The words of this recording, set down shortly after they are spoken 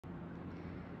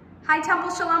Hi, Temple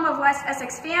Shalom of West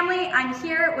Essex family. I'm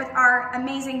here with our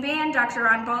amazing band, Dr.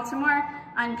 Ron Baltimore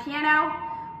on piano,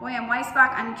 William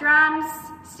Weisbach on drums,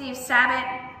 Steve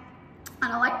Sabat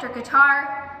on electric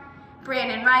guitar,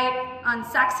 Brandon Wright on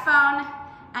saxophone,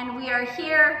 and we are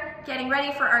here getting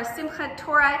ready for our Simchat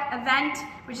Torah event,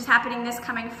 which is happening this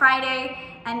coming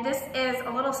Friday. And this is a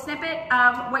little snippet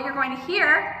of what you're going to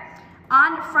hear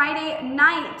on Friday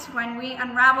night when we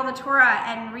unravel the Torah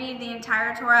and read the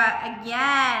entire Torah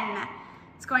again.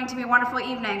 It's going to be a wonderful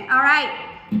evening. All right,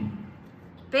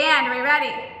 band, are we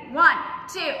ready? 1,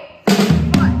 2.